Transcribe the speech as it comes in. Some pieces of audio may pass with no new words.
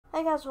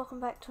Hey guys, welcome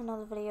back to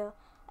another video,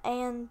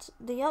 and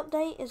the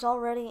update is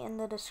already in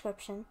the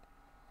description.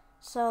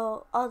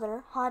 So,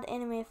 other, hide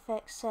enemy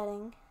effects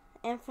setting,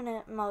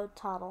 infinite mode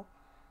title,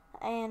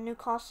 and new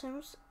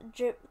costumes,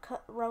 Drip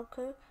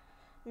Roku,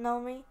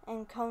 Nomi,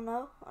 and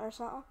Kono, or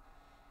something.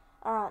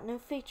 Alright, new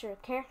feature,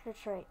 character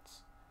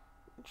traits.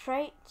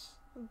 Traits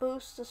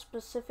boost the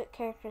specific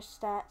character's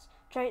stats.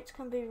 Traits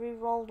can be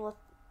re-rolled with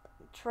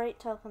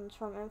trait tokens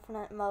from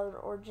infinite mode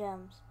or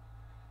gems.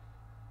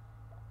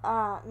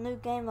 New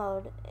game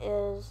mode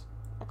is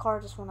a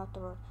car just went up the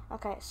road.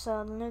 Okay,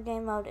 so the new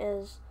game mode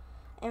is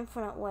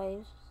infinite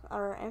waves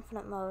or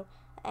infinite mode,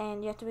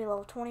 and you have to be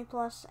level 20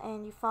 plus,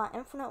 and you fight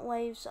infinite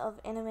waves of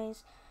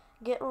enemies.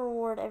 Get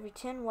reward every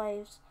 10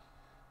 waves.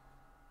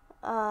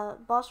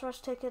 Boss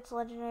rush tickets,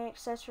 legendary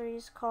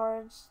accessories,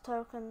 cards,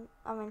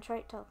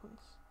 trait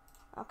tokens.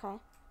 Okay.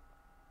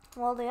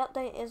 Well, the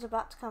update is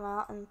about to come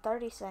out in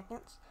 30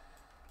 seconds,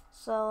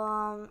 so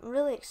I'm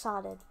really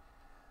excited.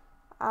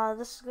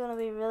 This is going to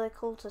be really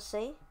cool to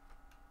see.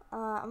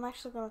 I'm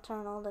actually going to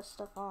turn all this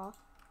stuff off,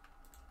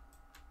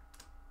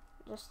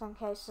 just in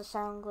case the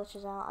sound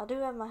glitches out. I do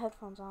have my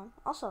headphones on.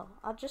 Also,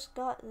 I just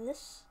got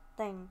this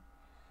thing,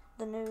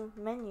 the new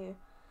menu.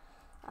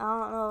 I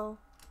don't know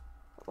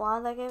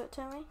why they gave it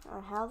to me, or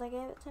how they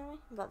gave it to me,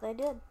 but they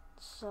did.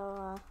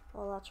 So,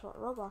 well, that's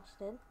what Roblox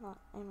did, not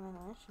Animated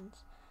Dimensions.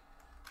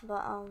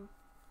 But,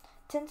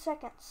 10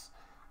 seconds.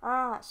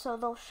 Alright, so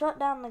they'll shut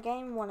down the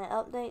game when it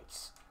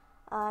updates.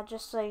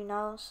 Just so you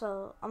know,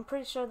 so I'm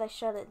pretty sure they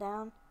shut it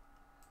down.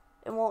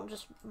 It won't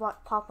just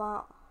like pop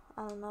out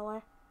of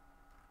nowhere.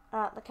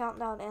 Alright, the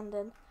countdown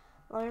ended.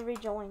 Let me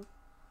rejoin.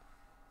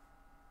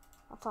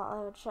 I thought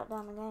they would shut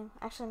down the game.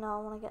 Actually, no,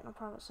 I want to get in a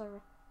private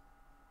server.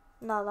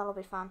 No, that'll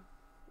be fine.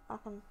 I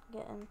can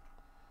get in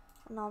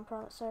a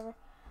non-private server.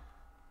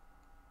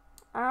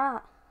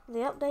 Alright, the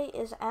update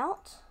is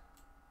out,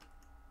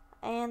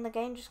 and the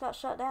game just got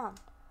shut down.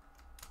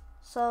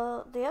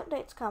 So, the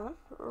update's coming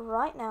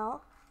right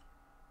now.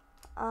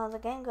 The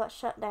game got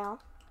shut down,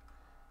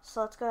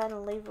 so let's go ahead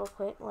and leave real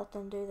quick, let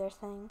them do their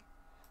thing.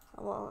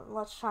 Well,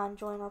 let's try and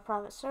join our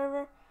private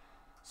server,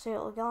 see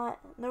what we got.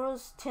 There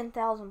was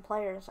 10,000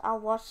 players. I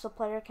watched the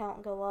player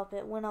count go up.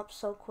 It went up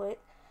so quick.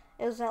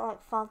 It was at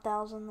like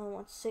 5,000, then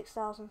went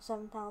 6,000,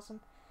 7,000.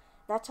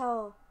 That's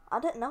how, I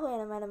didn't know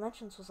Animated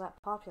Dimensions was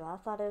that popular. I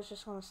thought it was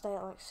just going to stay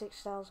at like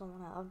 6,000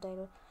 when I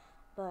updated,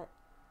 but,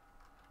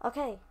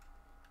 okay.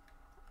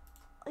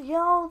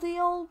 Yo, the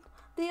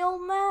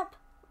old map!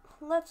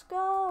 Let's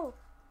go!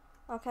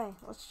 Okay,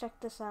 let's check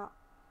this out.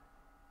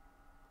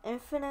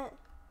 Infinite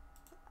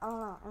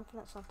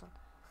something.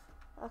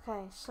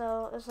 Okay,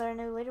 so is there a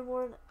new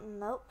leaderboard?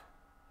 Nope.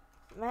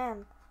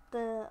 Man,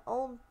 the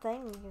old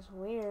thing is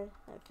weird,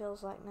 it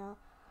feels like now.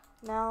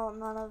 Now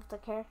none of the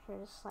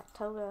characters, like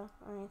Toga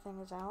or anything,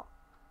 is out.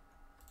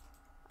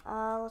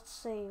 Let's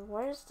see,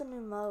 where's the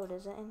new mode?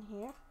 Is it in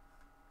here?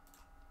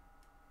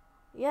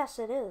 Yes,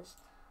 it is.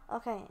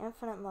 Okay,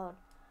 infinite mode.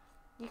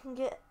 You can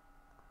get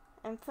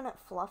Infinite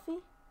Fluffy.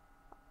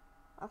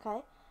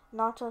 Okay.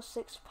 Naruto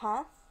 6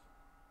 Path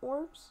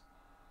orbs.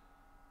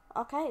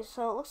 Okay,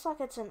 so it looks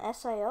like it's an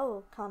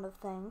SAO kind of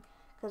thing,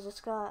 because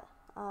it's got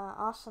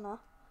Asuna.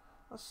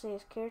 Let's see,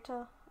 is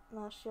Kirito?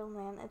 No, Shield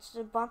Man. It's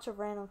a bunch of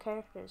random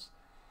characters.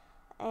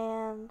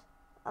 And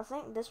I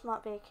think this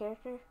might be a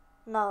character.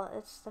 No,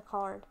 it's the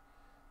card.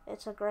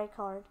 It's a gray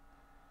card.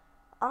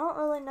 I don't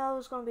really know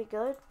who's going to be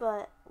good,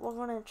 but we're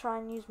going to try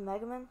and use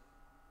Megaman.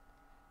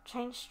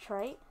 Change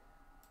trait.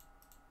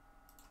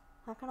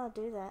 How can I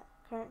do that?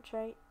 Current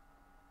trait.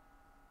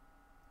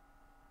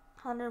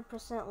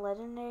 100%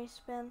 legendary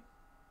spin.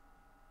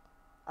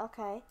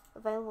 Okay.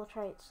 Available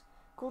traits.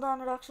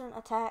 Cooldown reduction,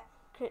 attack,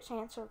 crit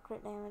chance, or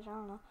crit damage. I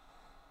don't know.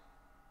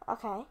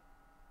 Okay.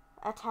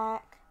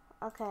 Attack.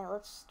 Okay,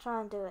 let's try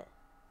and do it.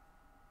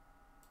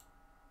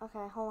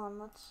 Okay, hold on.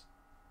 Let's.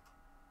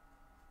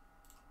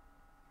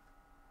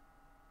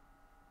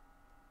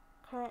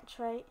 Current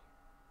trait.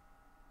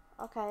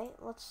 Okay,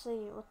 let's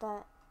see what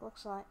that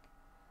looks like.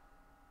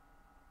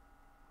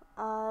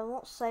 I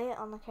won't say it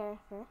on the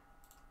character,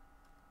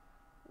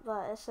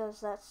 but it says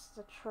that's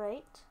the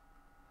trait.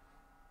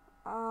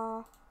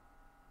 Alright,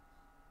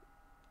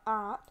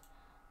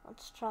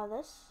 let's try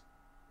this.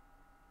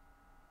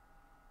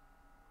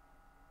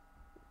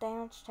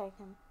 Damage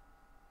taken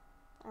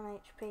and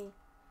HP.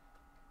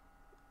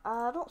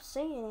 I don't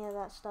see any of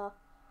that stuff.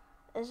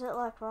 Is it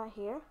like right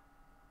here?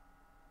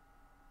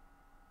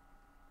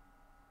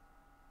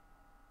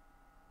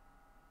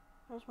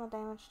 Where's my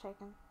damage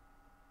taken?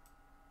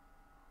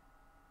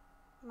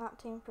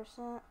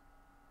 19%.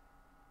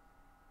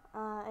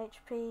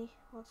 HP,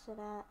 what's it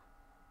at?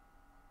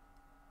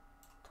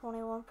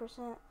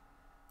 21%.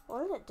 What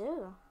did it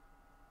do?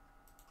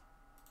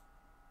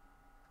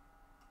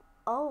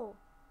 Oh.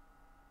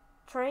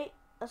 Trait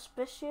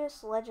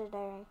Auspicious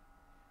Legendary.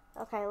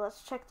 Okay,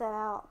 let's check that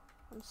out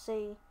and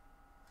see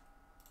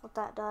what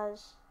that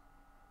does.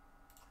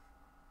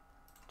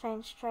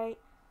 Change trait.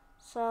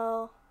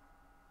 So,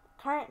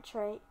 current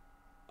trait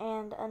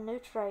and a new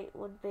trait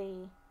would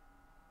be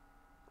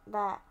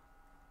that.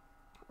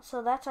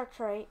 So that's our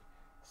trait.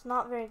 It's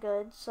not very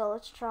good, so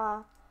let's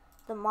try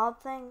the mob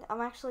thing.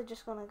 I'm actually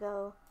just gonna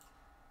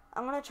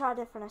try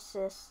different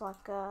assists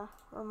like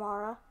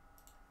Ramara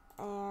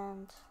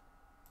and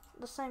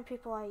the same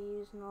people I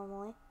use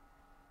normally.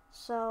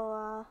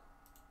 So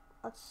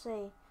let's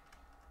see.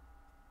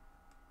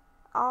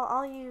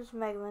 I'll use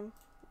Megaman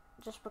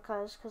just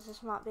because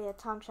this might be a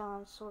time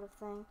challenge sort of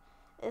thing.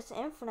 It's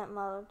infinite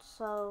mode,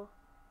 so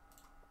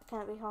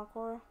can it be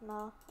hardcore?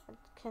 No, it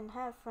can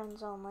have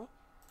friends only,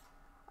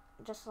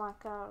 just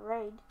like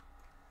Raid.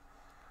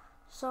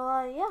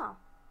 So yeah,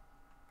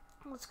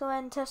 let's go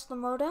ahead and test the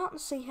mode out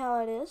and see how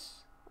it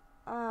is.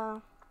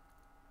 I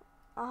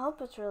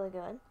hope it's really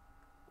good.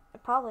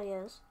 It probably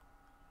is.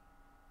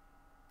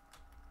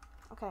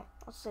 Okay,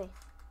 let's see.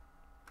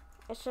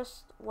 It's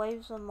just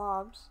waves of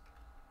mobs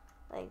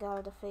that you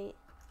gotta defeat.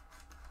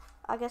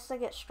 I guess they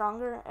get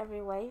stronger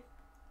every wave.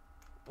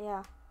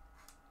 Yeah.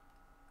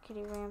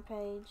 Kitty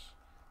Rampage.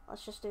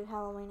 Let's just do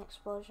Halloween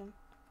Explosion.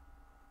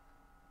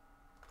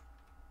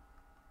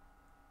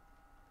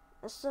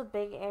 This is a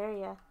big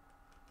area.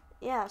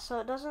 Yeah, so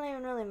it doesn't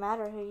even really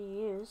matter who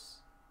you use.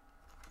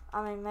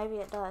 I mean, maybe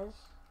it does.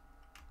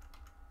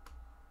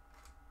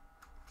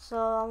 So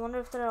I wonder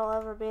if there'll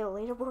ever be a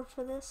leaderboard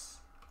for this.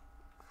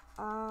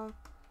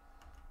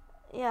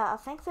 Yeah, I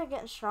think they're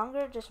getting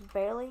stronger, just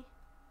barely.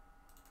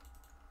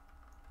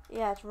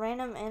 Yeah, it's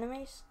random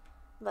enemies,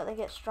 but they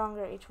get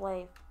stronger each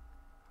wave.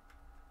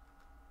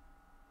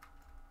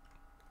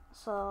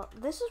 So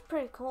this is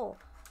pretty cool.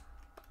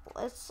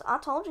 I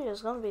told you it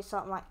was gonna be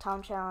something like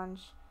Time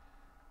Challenge.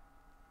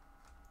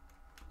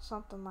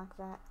 Something like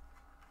that.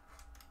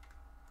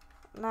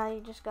 Now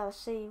you just gotta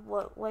see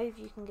what wave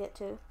you can get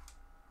to.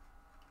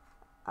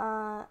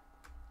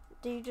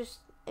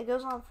 It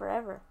goes on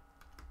forever.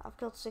 I've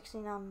killed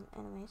 69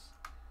 enemies.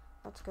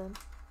 That's good.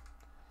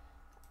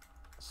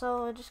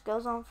 So it just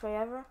goes on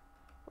forever.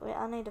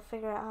 I need to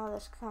figure out how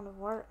this kind of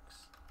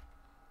works.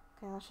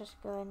 Okay, let's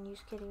just go ahead and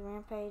use Kitty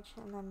Rampage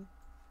and then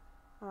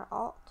our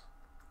alt.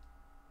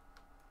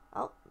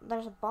 Oh,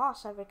 there's a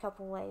boss every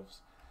couple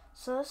waves.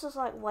 So this is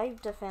like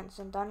wave defense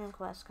in Dungeon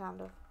Quest, kind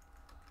of.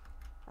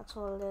 That's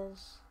what it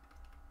is.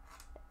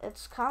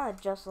 It's kind of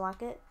just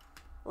like it.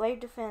 Wave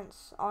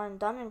defense on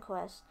Dungeon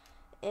Quest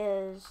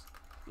is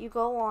you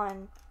go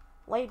on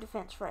wave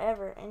defense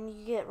forever and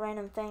you get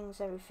random things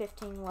every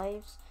 15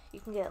 waves. You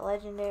can get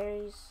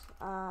legendaries,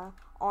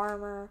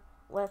 armor,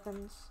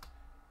 weapons.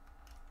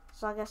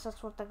 So I guess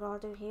that's what they're going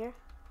to do here.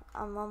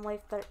 I'm on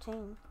wave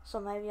 13, so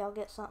maybe I'll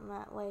get something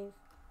at wave,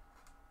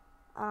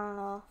 I don't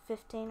know,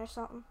 15 or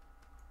something.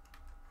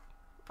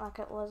 Like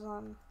it was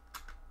on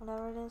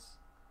whatever it is.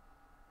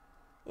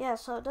 Yeah,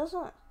 so it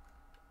doesn't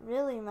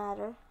really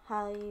matter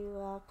how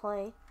you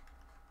play.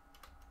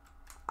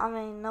 I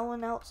mean, no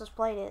one else has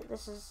played it.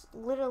 This is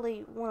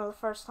literally one of the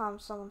first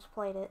times someone's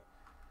played it.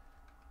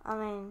 I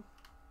mean,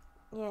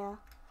 yeah.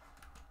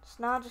 So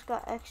now I just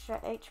got extra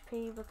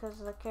HP because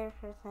of the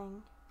character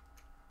thing.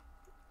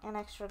 And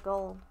extra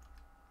gold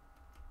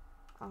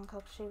on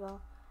Kokushibo.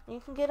 And you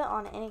can get it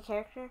on any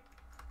character.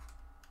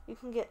 You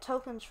can get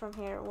tokens from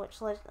here, which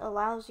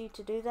allows you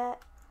to do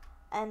that.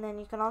 And then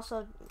you can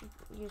also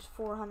use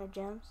 400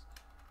 gems.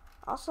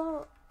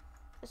 Also,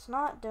 it's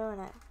not doing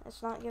it.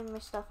 It's not giving me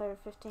stuff every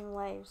 15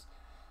 waves.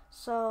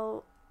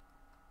 So,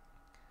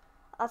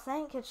 I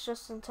think it's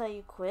just until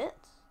you quit,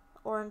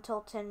 or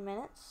until 10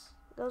 minutes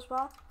goes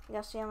by. You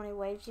gotta see how many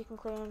waves you can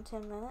clear in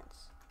 10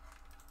 minutes.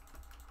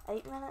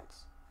 8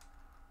 minutes?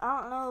 I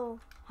don't know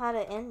how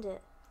to end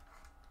it.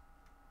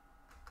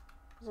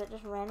 Does it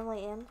just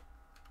randomly end?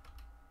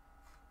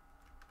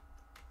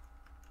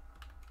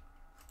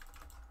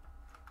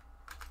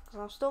 Because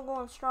I'm still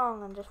going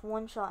strong and just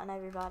one-shotting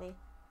everybody.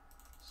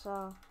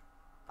 So,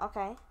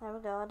 okay, there we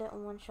go, I did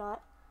one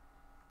shot.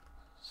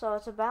 So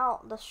it's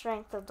about the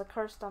strength of the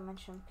Cursed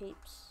Dimension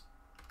peeps.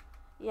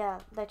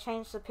 Yeah, they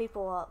changed the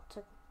people up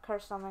to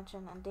Cursed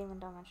Dimension and Demon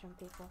Dimension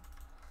people.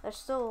 There's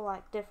still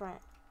like different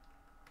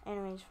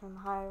enemies from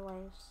higher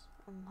waves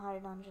and higher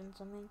dungeons,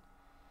 I mean.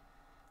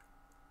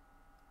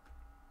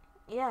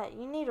 Yeah,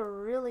 you need a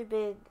really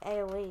big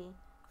AoE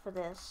for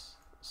this.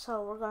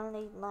 So we're gonna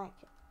need like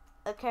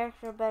a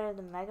character better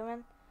than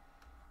Megaman,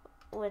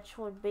 which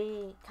would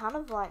be kind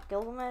of like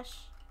Gilgamesh.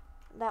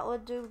 That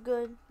would do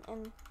good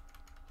in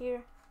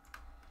here.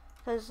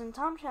 Because in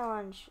Time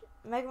Challenge,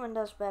 Megaman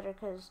does better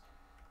because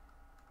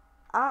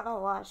I don't know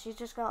why. She's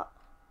just got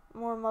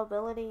more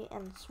mobility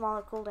and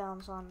smaller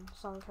cooldowns on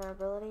some of her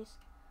abilities.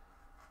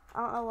 I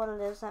don't know what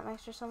it is that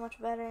makes her so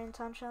much better in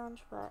Time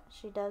Challenge, but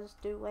she does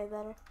do way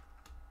better.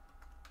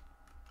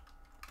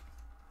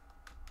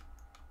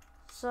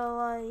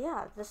 So,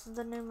 yeah, this is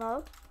the new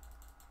mode.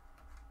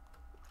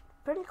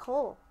 Pretty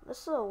cool.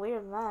 This is a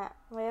weird map.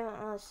 We haven't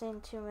really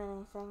seen too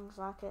many things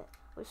like it.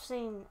 We've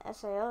seen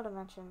SAO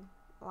Dimension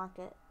like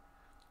it.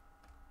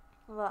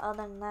 But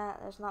other than that,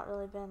 there's not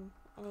really been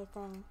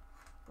anything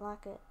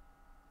like it.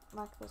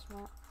 Like this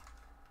map.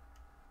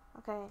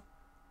 Okay.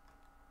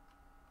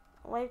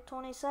 Wave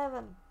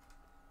 27.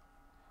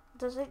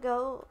 Does it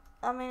go...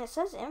 I mean, it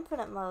says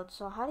infinite mode,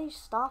 so how do you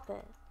stop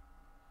it?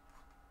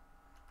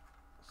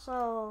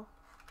 So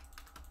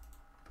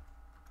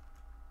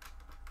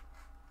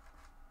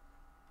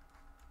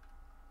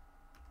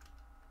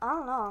I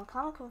don't know, I'm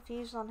kind of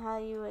confused on how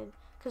you would,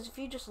 because if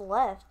you just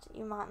left,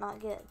 you might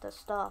not get the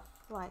stuff,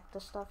 like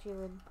the stuff you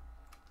would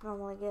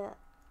normally get.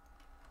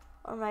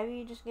 Or maybe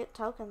you just get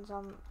tokens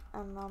and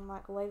on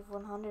like wave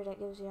 100 it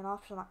gives you an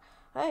option like,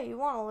 hey, you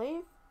want to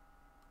leave?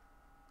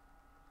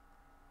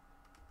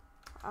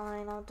 I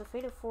mean, I've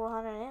defeated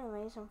 400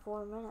 enemies in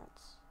 4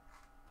 minutes.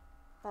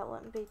 That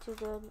wouldn't be too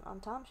good on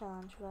time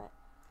challenge, but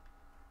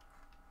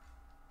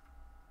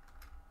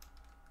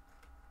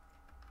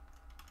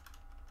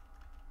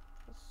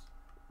it's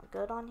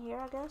good on here,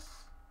 I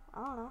guess. I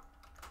don't know.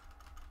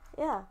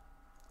 Yeah,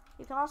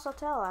 you can also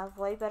tell I have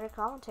way better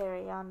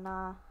commentary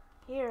on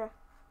here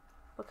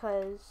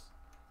because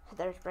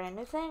there's brand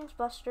new things,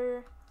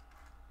 Buster.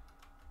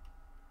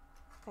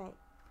 Okay.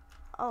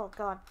 Oh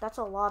god, that's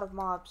a lot of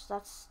mobs.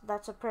 That's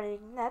a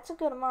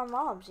good amount of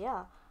mobs,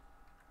 yeah.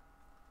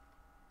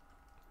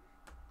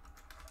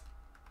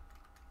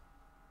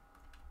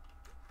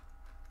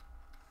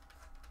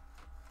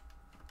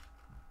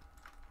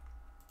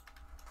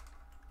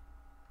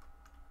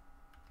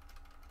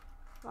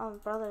 My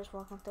brother's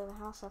walking through the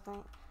house, I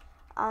think.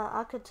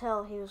 I could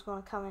tell he was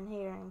going to come in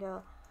here and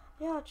go,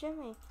 yeah,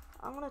 Jimmy,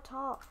 I'm going to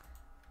talk.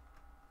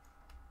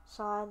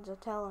 So I had to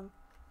tell him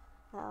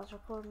that I was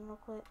recording real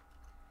quick.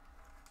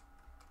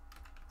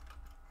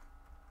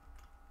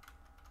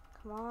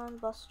 Come on,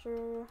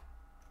 Buster.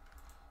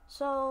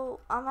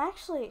 So, I'm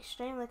actually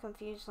extremely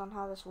confused on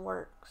how this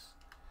works.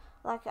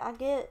 Like, I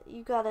get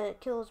you gotta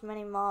kill as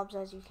many mobs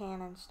as you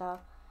can and stuff.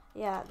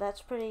 Yeah,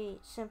 that's pretty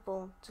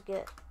simple to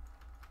get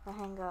the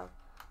hang of.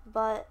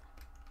 But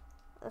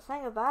the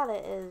thing about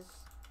it is,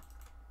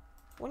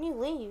 when you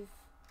leave,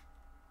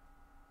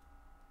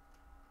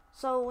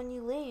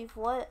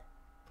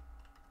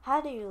 how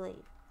do you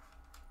leave?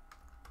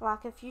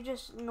 Like, if you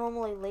just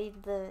normally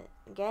leave the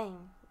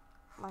game,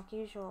 like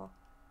usual,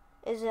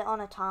 is it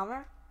on a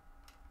timer?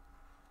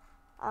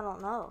 I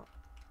don't know.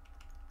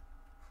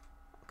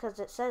 Because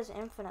it says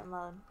infinite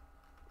mode.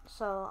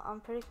 So, I'm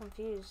pretty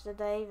confused. Did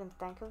they even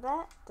think of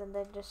that? Did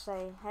they just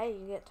say, hey,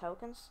 you get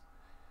tokens?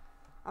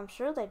 I'm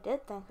sure they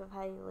did think of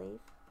how you leave.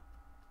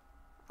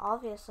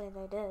 Obviously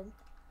they did.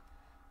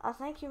 I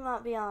think you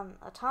might be on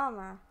a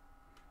timer,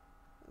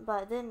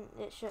 but then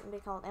it shouldn't be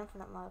called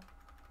infinite mode.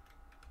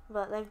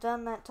 But they've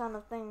done that kind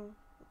of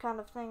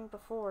thing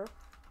before.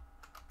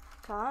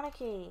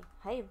 Kaneki,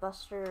 hey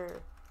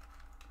Buster,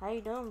 how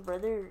you doing,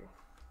 brother?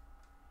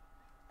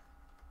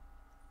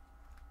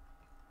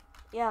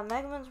 Yeah,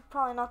 Megumin's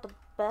probably not the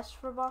best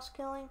for boss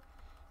killing.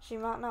 She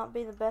might not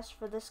be the best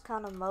for this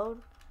kind of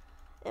mode.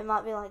 It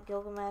might be like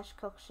Gilgamesh,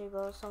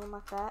 Kokushibo, something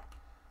like that.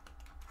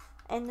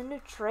 And the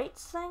new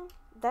traits thing,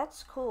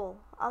 that's cool.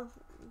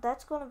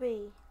 That's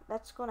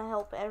gonna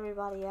help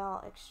everybody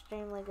out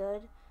extremely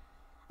good.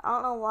 I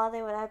don't know why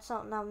they would add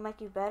something that would make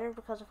you better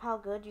because of how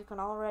good you can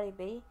already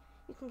be.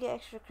 You can get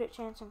extra crit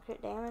chance and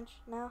crit damage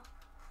now,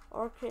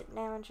 or crit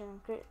damage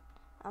and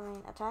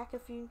attack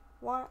if you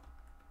want.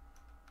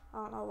 I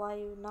don't know why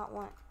you would not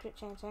want crit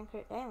chance and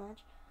crit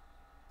damage.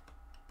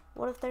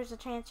 What if there's a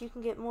chance you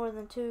can get more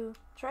than 2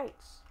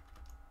 traits?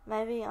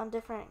 Maybe on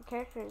different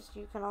characters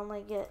you can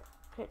only get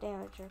crit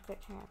damage or crit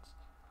chance.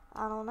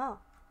 I don't know.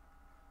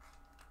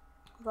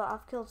 But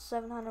I've killed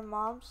 700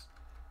 mobs,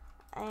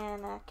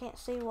 and I can't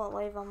see what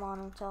wave I'm on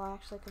until I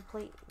actually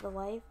complete the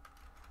wave.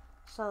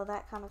 So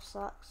that kind of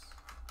sucks.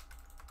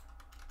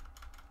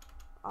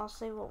 I'll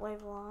see what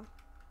wave we're on.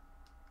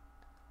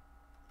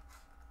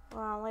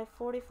 We're on wave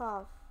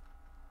 45.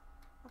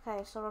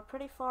 Okay, so we're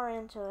pretty far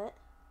into it.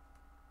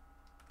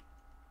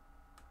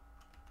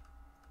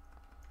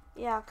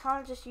 Yeah, I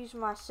kind of just used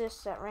my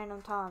assists at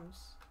random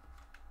times.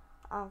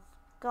 I've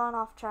gone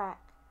off track.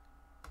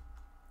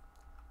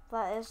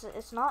 But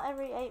it's not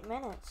every 8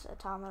 minutes a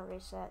timer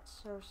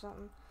resets or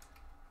something.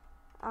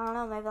 I don't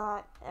know, maybe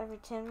like every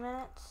 10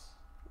 minutes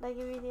they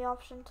give you the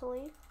option to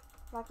leave.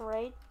 Like a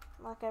raid.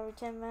 Like every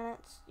 10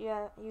 minutes you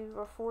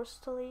are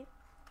forced to leave.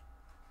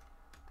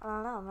 I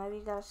don't know, maybe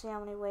you gotta see how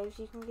many waves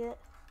you can get.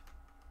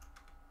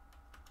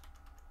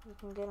 You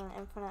can get an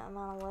infinite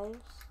amount of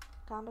waves,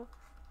 kind of.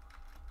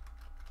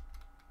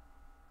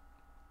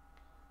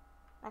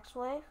 Next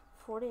wave,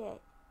 48.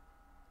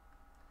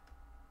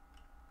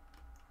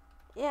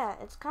 Yeah,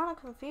 it's kind of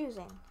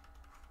confusing.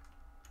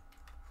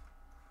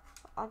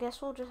 I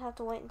guess we'll just have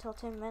to wait until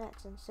 10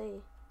 minutes and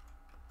see.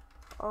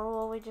 Or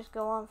will we just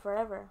go on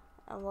forever?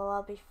 And will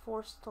I be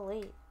forced to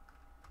leave?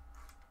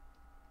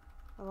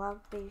 Will I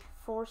be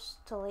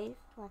forced to leave?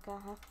 Like I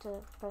have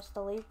to press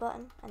the leave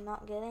button and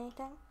not get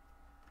anything?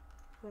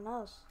 Who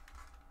knows?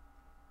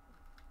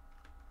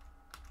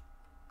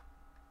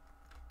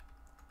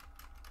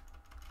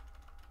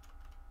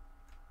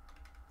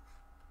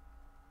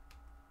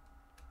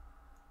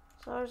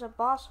 So there's a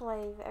boss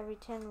wave every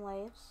 10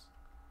 waves.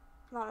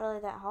 Not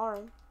really that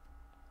hard.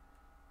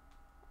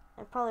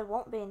 It probably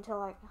won't be until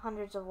like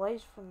hundreds of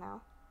waves from now.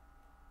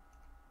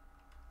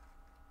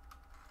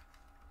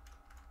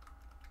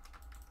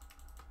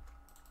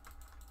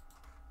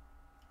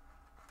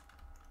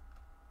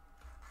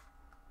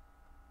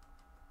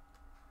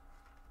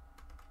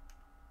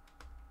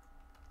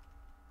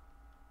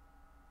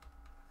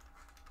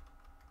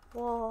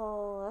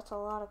 Whoa, that's a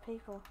lot of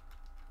people.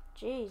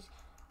 Jeez.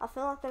 I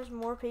feel like there's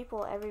more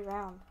people every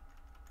round.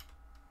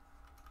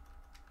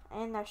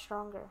 And they're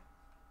stronger.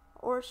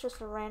 Or it's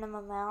just a random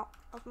amount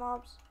of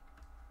mobs.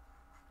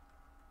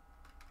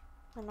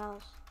 Who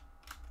knows?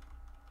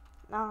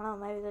 I don't know,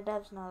 maybe the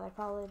devs know. They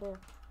probably do.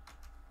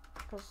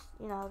 Because,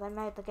 you know, they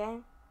made the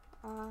game.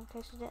 In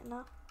case you didn't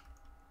know.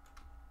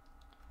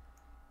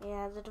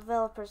 Yeah, the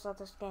developers of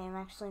this game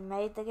actually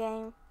made the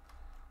game.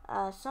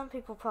 Some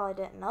people probably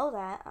didn't know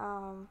that.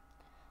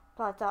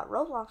 Probably thought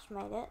Roblox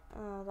made it.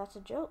 That's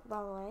a joke,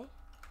 by the way.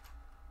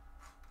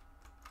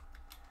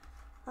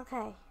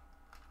 Okay.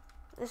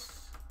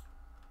 It's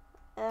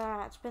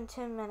been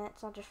 10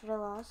 minutes, I just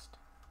realized.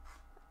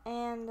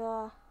 And,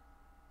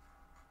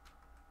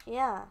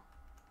 yeah.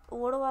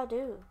 What do I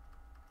do?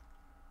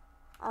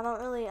 I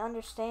don't really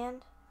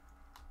understand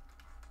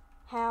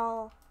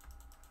how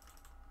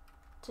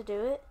to do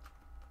it.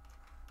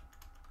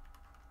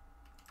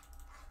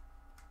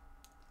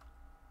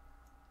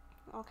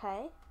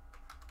 Okay.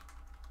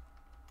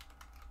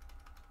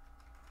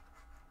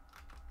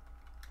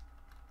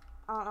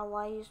 I don't know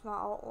why I used my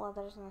ult while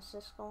there's an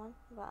assist going,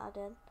 but I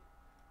did.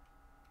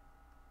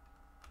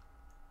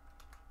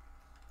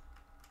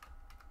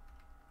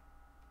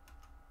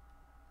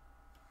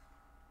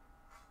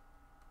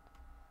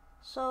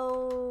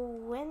 So,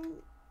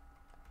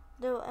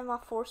 am I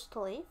forced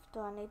to leave? Do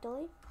I need to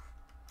leave?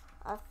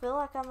 I feel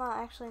like I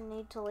might actually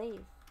need to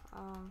leave.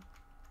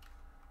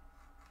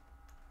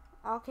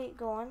 I'll keep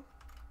going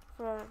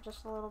for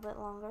just a little bit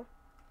longer.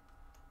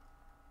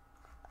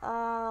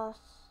 I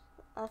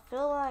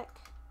feel like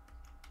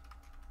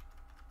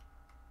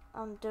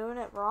I'm doing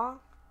it wrong.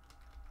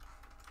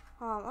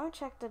 Hold on, let me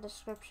check the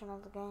description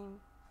of the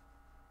game.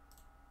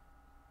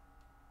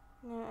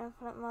 New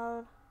infinite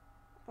mode.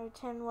 Every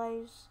 10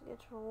 waves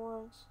gets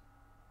rewards.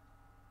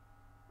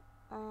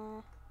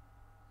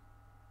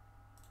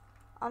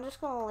 I'm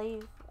just gonna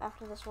leave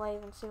after this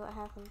wave and see what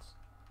happens.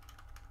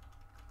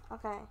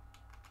 Okay,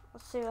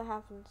 let's see what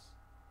happens.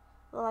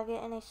 Will I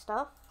get any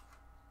stuff?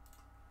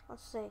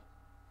 Let's see.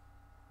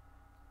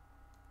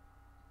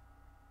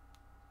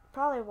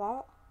 Probably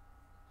won't.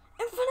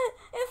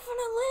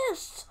 Infinite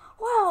lists!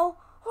 Wow,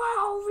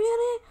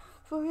 really?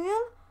 For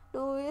real?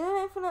 Do we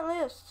get infinite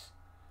lists?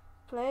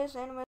 Players,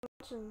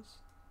 animations.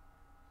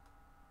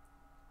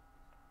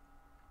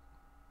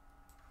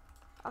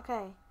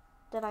 Okay,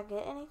 did I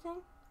get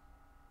anything?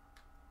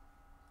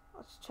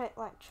 Let's check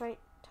like trait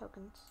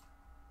tokens.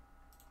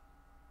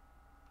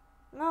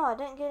 No, I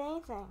didn't get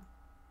anything.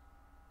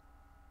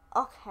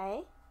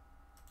 Okay.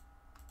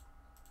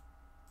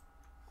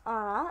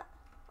 Alright.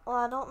 Well,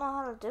 I don't know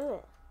how to do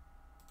it.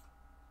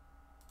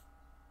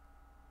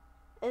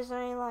 Is there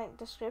any like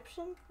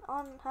description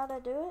on how to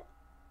do it?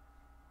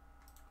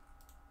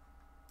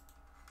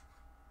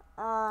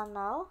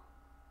 No.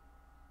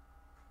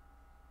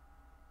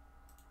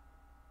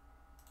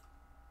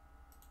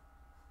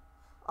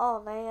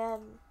 Oh, they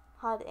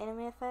hide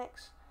enemy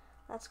effects.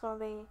 That's gonna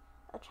be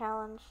a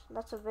challenge.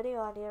 That's a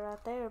video idea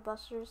right there,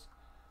 Busters.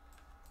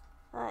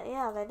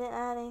 Yeah, they didn't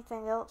add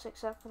anything else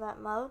except for that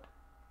mode.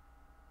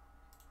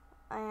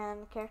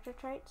 And character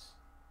traits.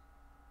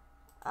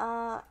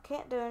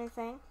 Can't do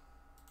anything.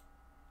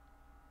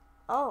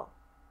 Oh.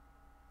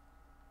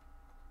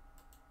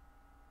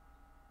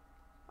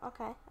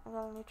 Okay, I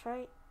got a new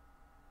trait.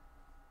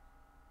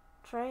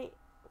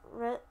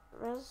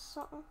 Res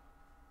something?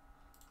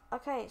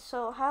 Okay,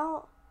 so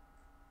how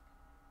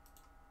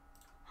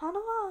do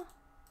I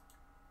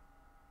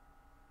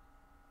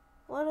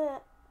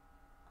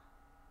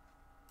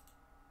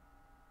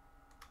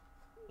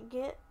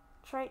get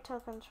trait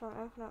tokens from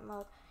infinite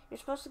mode? You're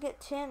supposed to get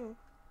 10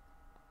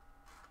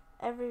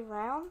 every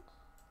round?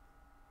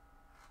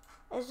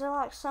 Is there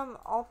like some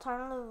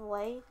alternative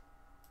way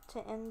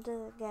to end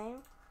the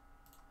game?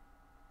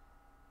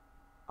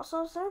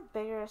 Also, is there a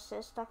bigger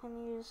assist I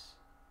can use?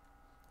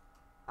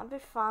 I'd be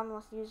fine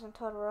with using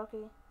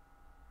Todoroki.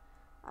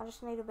 I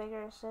just need a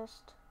bigger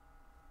assist.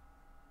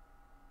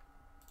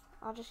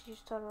 I'll just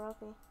use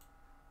Todoroki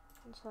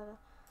instead of...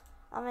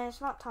 I mean,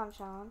 it's not time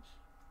challenge,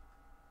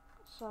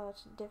 so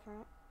it's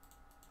different.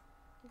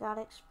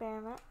 Gotta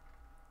experiment.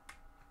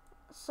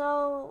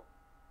 So,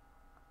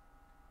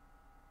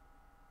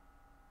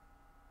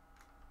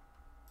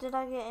 did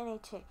I get any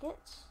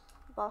tickets?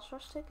 Boss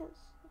rush tickets?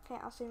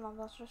 Can't I see my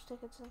boss rush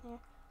tickets in here?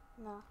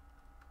 No.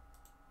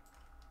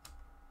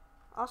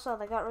 Also,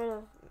 they got rid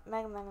of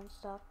Mega Man and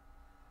stuff.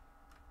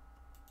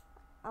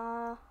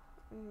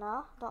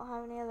 No, don't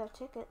have any other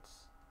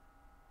tickets.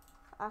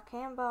 I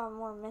can buy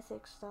more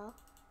mythic stuff,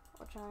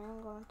 which I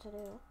am going to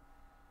do.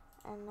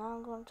 And now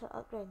I'm going to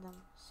upgrade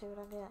them, see what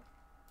I get.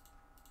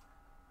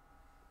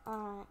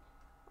 Alright,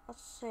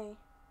 let's see.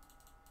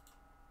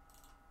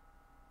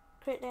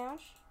 Crit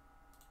damage.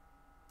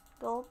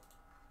 Gold.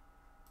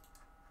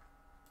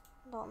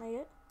 Don't need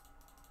it.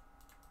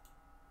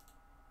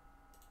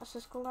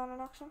 Assist cooldown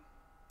reduction.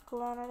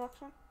 Cooldown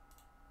reduction.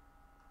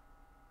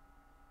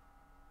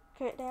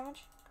 Crit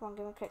damage. Come on,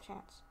 give me a crit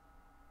chance.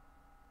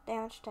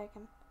 Damage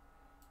taken.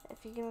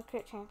 If you give me a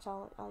crit chance,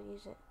 I'll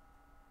use it.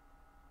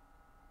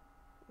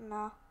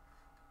 No.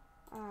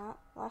 Alright,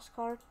 last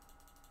card.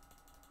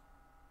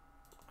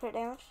 Crit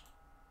damage.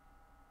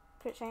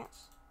 Crit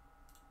chance.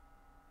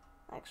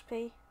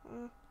 XP.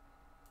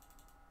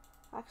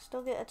 I can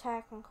still get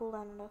attack and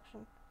cooldown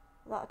reduction.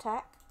 Got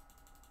attack.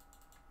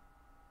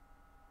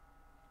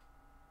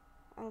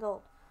 And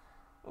gold.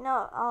 You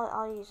know,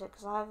 I'll use it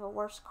because I have a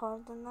worse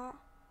card than that.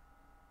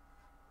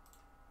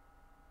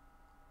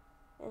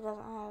 It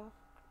doesn't have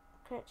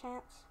crit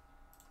chance.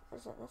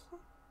 Is it this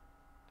one?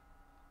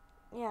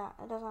 Yeah,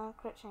 it doesn't have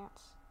crit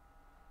chance.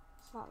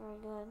 It's not very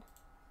good.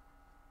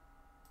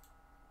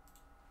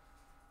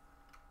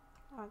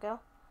 There we go.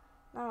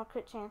 Now my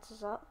crit chance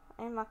is up,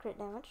 and my crit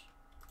damage.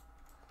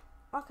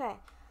 Okay,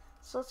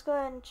 so let's go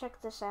ahead and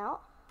check this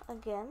out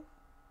again.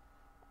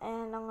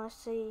 And I'm going to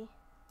see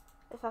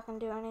if I can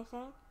do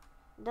anything.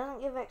 It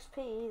doesn't give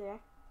XP either.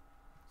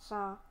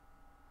 So,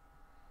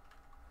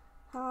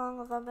 how long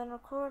have I been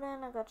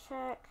recording? I gotta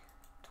check.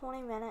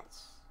 20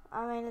 minutes.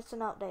 I mean, it's an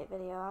update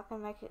video. I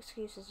can make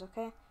excuses,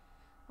 okay?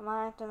 I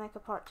might have to make a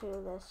part 2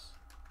 of this.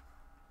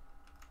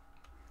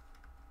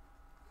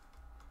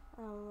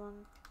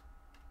 And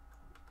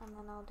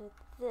then I'll do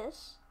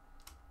this.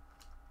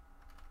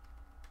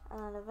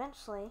 And then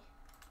eventually,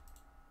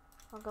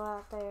 I'll go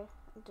out there.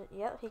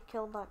 Yep, he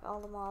killed like all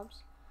the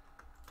mobs.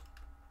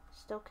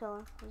 Still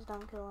killing. He's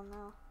done killing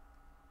now.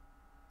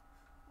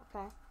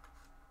 Okay.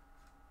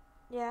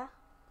 Yeah.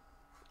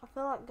 I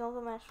feel like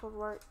Gilgamesh would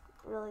work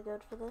really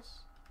good for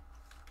this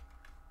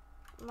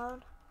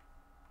mode.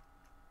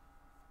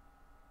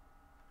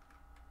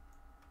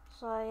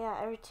 So yeah,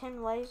 every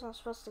 10 ways I'm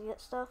supposed to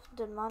get stuff.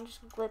 Did mine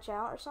just glitch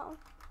out or something?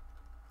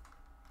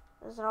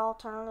 Is there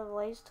alternative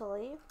ways to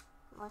leave?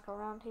 Like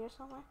around here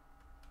somewhere?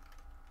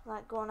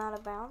 Like going out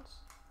of bounds?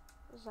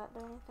 Does that do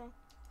anything?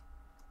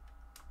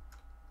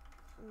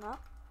 No,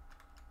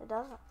 it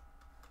doesn't.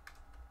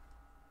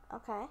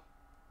 Okay.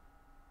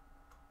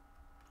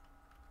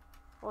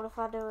 What if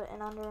I do it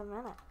in under a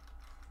minute?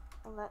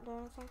 Will that do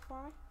anything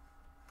for me?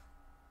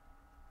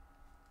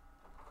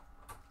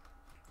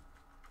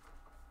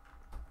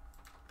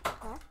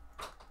 Okay.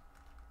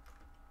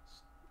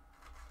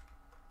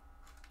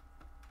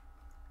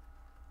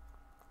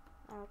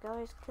 There we go,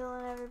 he's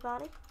killing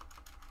everybody.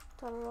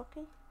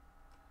 Todoroki.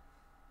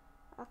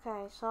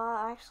 Okay, so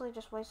I actually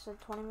just wasted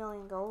 20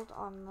 million gold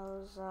on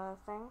those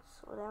things,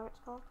 whatever it's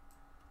called.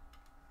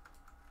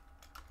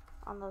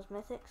 On those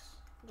mythics,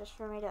 just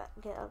for me to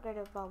get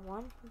upgraded by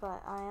 1,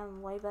 but I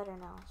am way better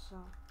now, so.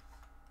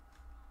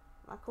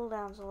 My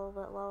cooldown's a little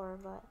bit lower,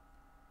 but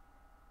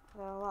I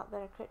got a lot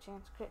better crit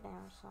chance, crit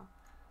damage, so.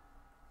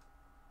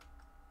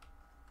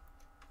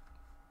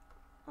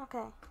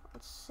 Okay,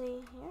 let's see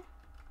here.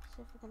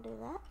 See if we can do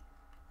that.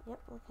 Yep,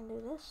 we can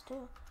do this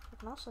too. We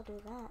can also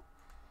do that.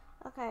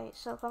 Okay,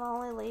 so can I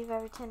only leave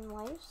every 10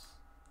 waves?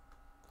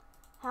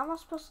 How am I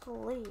supposed to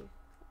leave?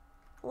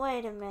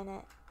 Wait a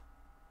minute.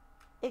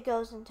 It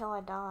goes until I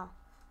die.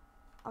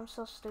 I'm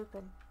so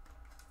stupid.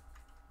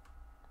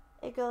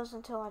 It goes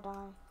until I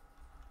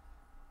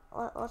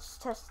die. Let's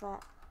test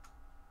that.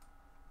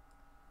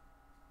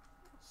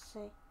 Let's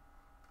see.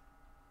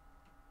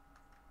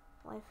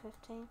 Wave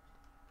 15.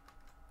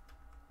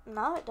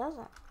 No, it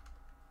doesn't.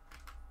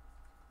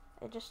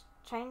 It just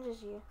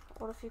changes you.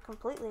 What if you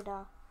completely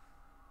die?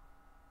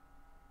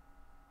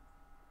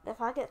 If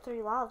I get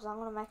 3 lives, I'm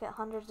gonna make it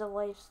hundreds of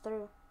waves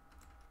through.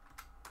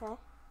 Okay.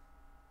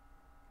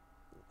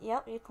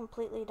 Yep, you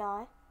completely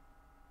die.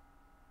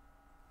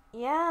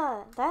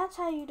 Yeah, that's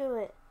how you do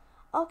it.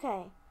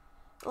 Okay.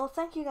 Well,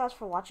 thank you guys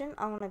for watching.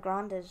 I'm gonna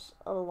grind this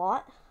a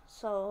lot.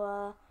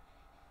 So,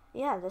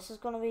 yeah, this is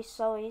gonna be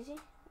so easy.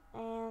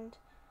 And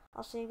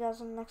I'll see you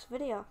guys in the next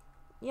video.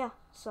 Yeah,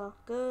 so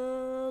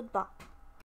goodbye.